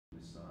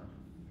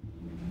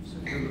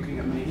looking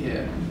at me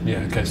here.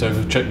 Yeah, okay, so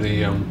we've checked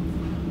the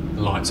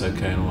lights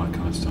okay and all that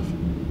kind of stuff.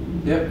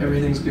 Yep,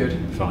 everything's good.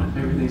 Fine.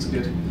 Everything's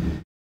good.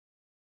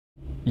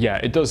 Yeah,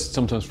 it does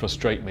sometimes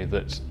frustrate me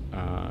that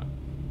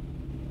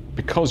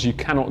because you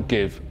cannot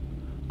give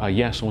a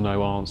yes or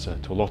no answer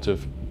to a lot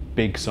of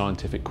big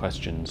scientific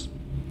questions,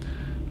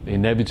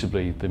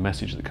 inevitably the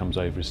message that comes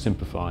over is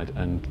simplified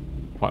and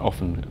quite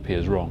often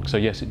appears wrong. So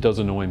yes, it does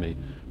annoy me,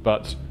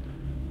 but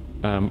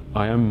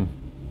I am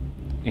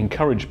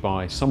encouraged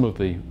by some of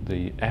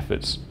the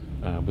efforts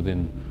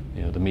within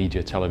the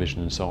media,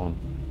 television and so on,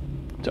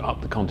 to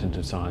up the content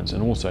of science,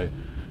 and also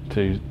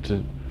to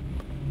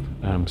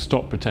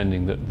stop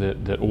pretending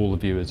that all the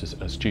viewers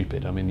are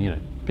stupid. I mean,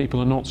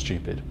 people are not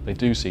stupid. They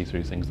do see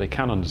through things. They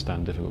can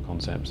understand difficult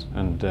concepts,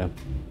 and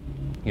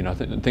I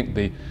think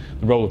the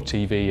role of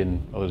TV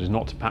and others is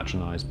not to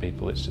patronise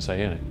people. It's to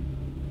say,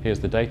 here's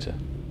the data.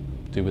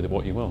 Do with it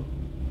what you will.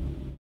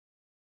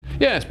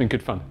 Yeah, it's been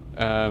good fun.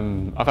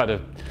 I've had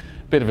a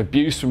bit of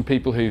abuse from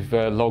people who've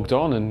logged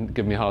on and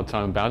given me a hard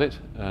time about it.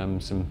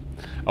 Some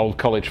old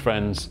college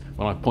friends,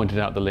 when I pointed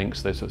out the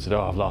links, they sort of said,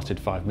 "Oh, I've lasted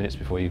 5 minutes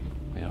before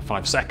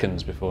 5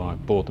 seconds before I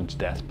bored them to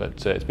death."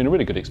 But it's been a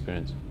really good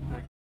experience.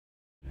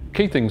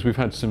 Key things, we've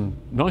had some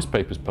nice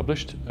papers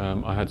published.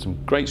 I had some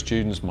great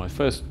students. My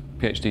first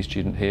PhD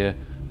student here,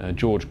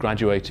 George,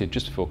 graduated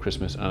just before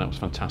Christmas, and that was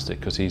fantastic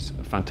because he's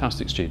a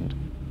fantastic student.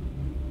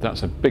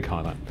 That's a big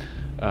highlight.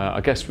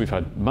 I guess we've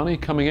had money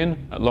coming in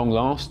at long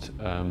last.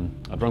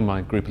 I'd run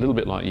my group a little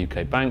bit like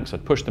UK banks.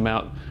 I'd pushed them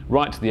out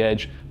right to the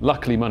edge.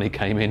 Luckily money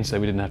came in, so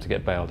we didn't have to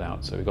get bailed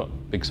out. So we got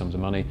big sums of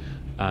money,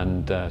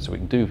 and so we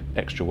can do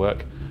extra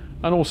work.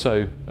 And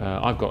also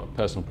I've got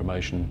personal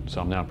promotion,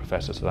 so I'm now a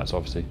professor, so that's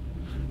obviously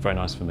very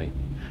nice for me.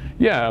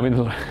 Yeah, I mean,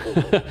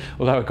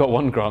 although I got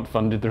one grant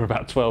funded, there were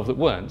about 12 that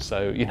weren't.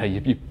 So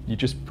you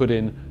just put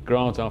in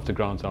grant after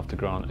grant after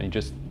grant, and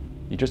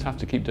you just have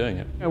to keep doing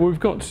it. Yeah,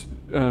 we've got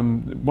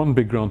one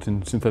big grant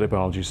in synthetic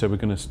biology, so we're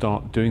going to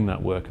start doing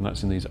that work, and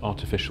that's in these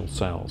artificial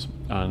cells.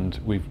 And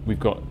we've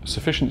got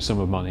sufficient sum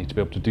of money to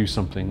be able to do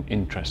something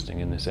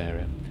interesting in this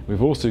area.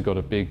 We've also got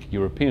a big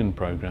European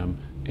program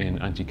in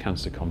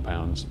anti-cancer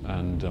compounds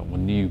and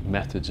new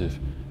methods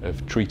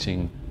of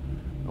treating,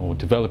 or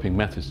developing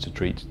methods to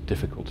treat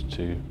difficult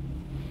to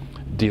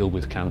deal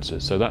with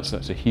cancers. So that's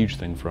a huge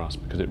thing for us,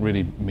 because it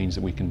really means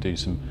that we can do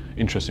some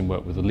interesting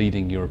work with the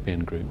leading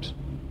European groups.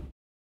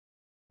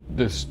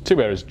 There's two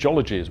areas.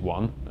 Geology is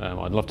one.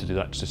 I'd love to do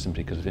that just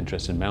simply because of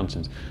interest in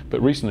mountains. But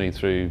recently,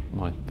 through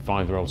my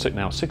 5-year-old,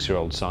 now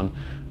 6-year-old son,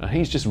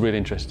 he's just really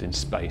interested in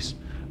space.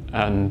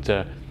 And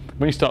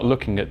when you start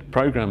looking at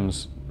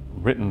programs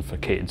written for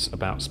kids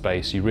about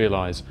space, you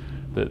realise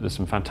that there's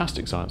some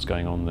fantastic science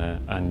going on there,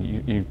 and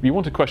you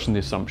want to question the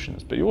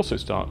assumptions, but you also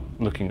start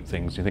looking at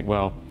things. You think,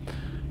 well,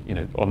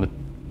 on the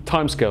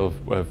timescale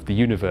of the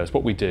universe,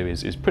 what we do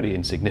is pretty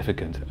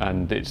insignificant,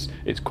 and it's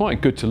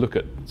quite good to look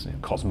at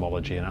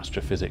cosmology and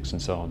astrophysics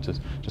and so on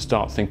to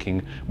start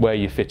thinking where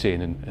you fit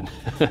in and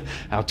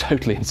how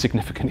totally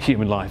insignificant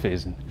human life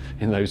is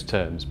in those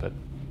terms. But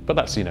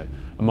that's a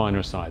minor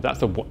aside. That's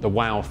the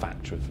wow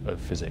factor of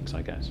physics,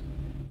 I guess.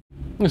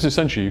 It's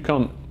essentially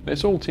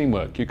it's all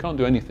teamwork. You can't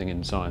do anything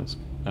in science,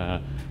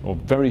 or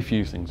very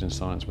few things in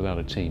science, without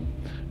a team.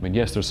 I mean,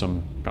 yes, there's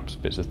some perhaps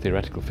bits of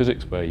theoretical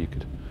physics where you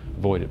could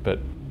avoid it, but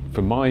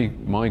for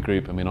my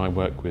group, I mean, I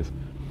work with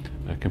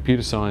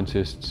computer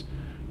scientists,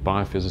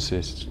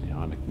 biophysicists.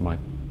 My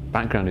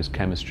background is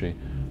chemistry.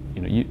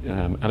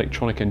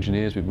 Electronic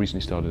engineers. We've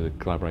recently started a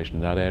collaboration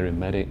in that area.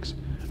 Medics.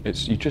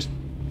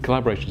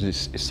 Collaboration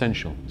is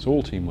essential. It's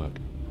all teamwork.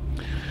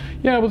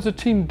 Yeah, well, there's a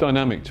team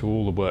dynamic to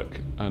all the work,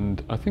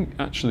 and I think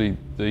actually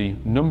the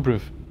number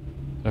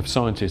of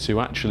scientists who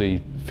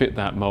actually fit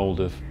that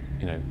mould of,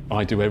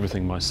 I do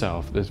everything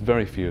myself, there's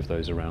very few of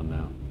those around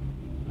now.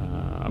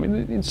 I mean,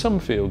 in some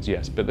fields,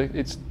 yes, but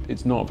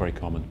it's not very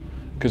common,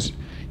 because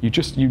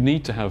you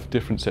need to have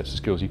different sets of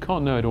skills. You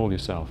can't know it all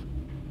yourself.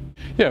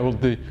 Yeah, well,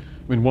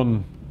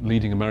 one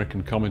leading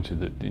American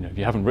commented that if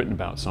you haven't written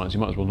about science, you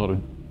might as well not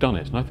have done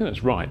it, and I think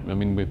that's right. I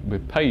mean, we're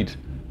paid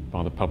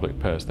by the public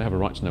purse. They have a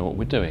right to know what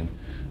we're doing.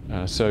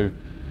 So,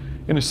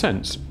 in a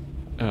sense,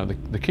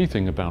 the key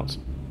thing about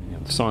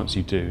the science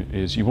you do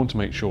is you want to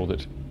make sure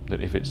that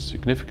if it's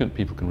significant,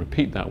 people can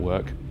repeat that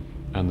work,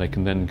 and they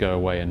can then go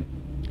away and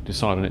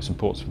decide on its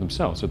importance for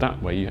themselves. So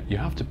that way you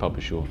have to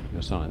publish your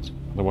science.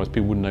 Otherwise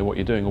people wouldn't know what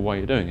you're doing or why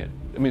you're doing it.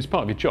 I mean, it's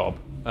part of your job,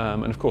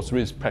 and of course there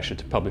is pressure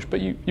to publish, but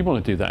you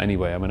want to do that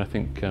anyway. I mean, I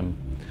think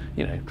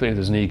clearly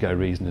there's an ego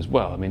reason as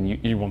well. I mean,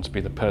 you want to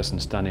be the person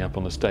standing up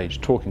on the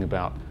stage talking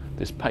about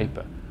this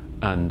paper,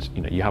 and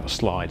you have a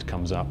slide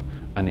comes up,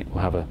 and it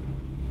will have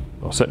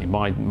well, certainly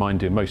mine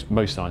do,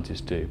 most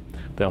scientists do.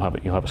 You'll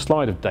have a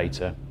slide of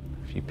data,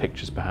 a few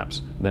pictures perhaps,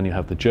 and then you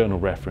have the journal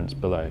reference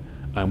below,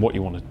 and what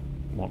you want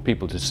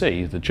people to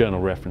see, the journal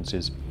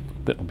references,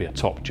 that will be a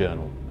top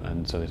journal,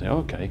 and so they say,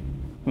 okay,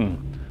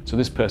 so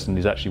this person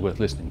is actually worth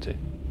listening to.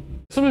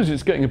 Sometimes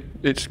it's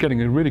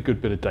getting a really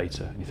good bit of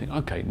data, and you think,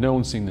 okay, no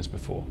one's seen this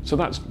before, so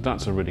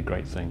that's a really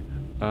great thing.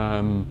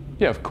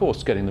 Yeah, of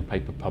course, getting the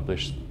paper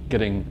published,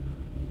 getting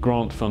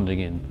grant funding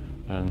in,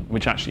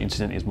 which actually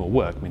incidentally is more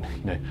work. I mean,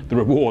 the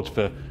reward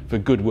for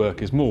good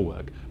work is more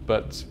work.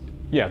 But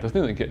yeah, the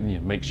thing that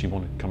makes you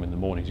want to come in the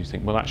morning is you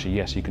think, well, actually,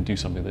 yes, you can do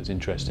something that's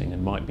interesting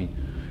and might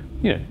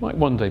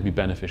one day be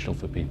beneficial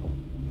for people.